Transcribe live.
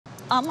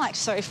I'm like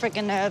so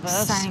freaking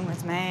nervous. Same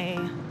with me.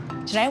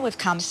 Today we've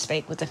come to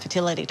speak with a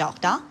fertility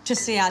doctor to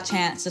see our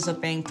chances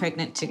of being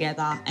pregnant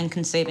together and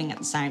conceiving at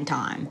the same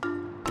time.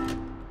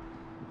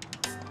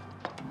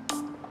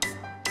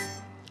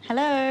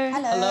 Hello.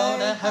 Hello. Hello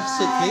there, have a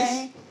seat,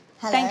 please.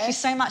 Hello. Thank you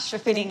so much for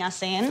fitting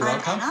us in. You're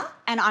welcome. Anna.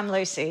 And I'm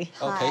Lucy.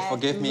 Okay, Hi.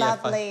 forgive me if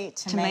Lovely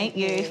to meet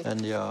you.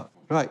 And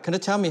right, can you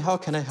tell me how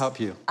can I help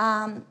you?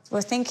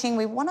 We're thinking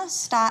we want to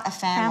start a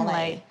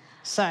family.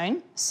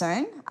 Soon.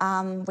 Soon.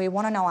 We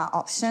want to know our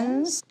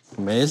options.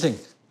 Amazing.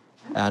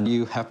 And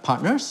you have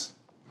partners?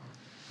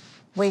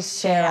 We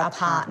share our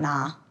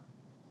partner.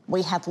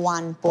 We have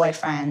one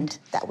boyfriend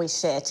that we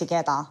share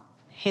together.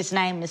 His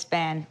name is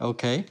Ben.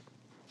 Okay.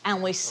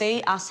 And we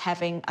see us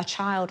having a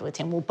child with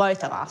him, well,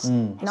 both of us.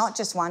 Not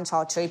just one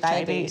child, two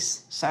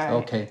babies. So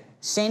Okay.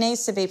 She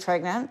needs to be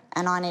pregnant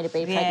and I need to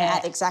be pregnant Yeah.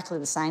 at exactly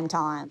the same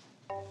time.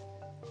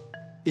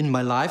 In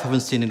my life, I haven't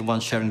seen anyone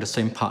sharing the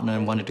same partner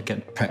and wanted to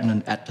get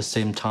pregnant at the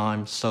same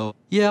time. So,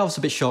 yeah, I was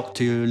a bit shocked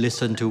to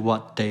listen to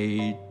what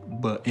they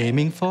were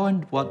aiming for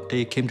and what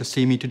they came to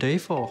see me today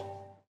for.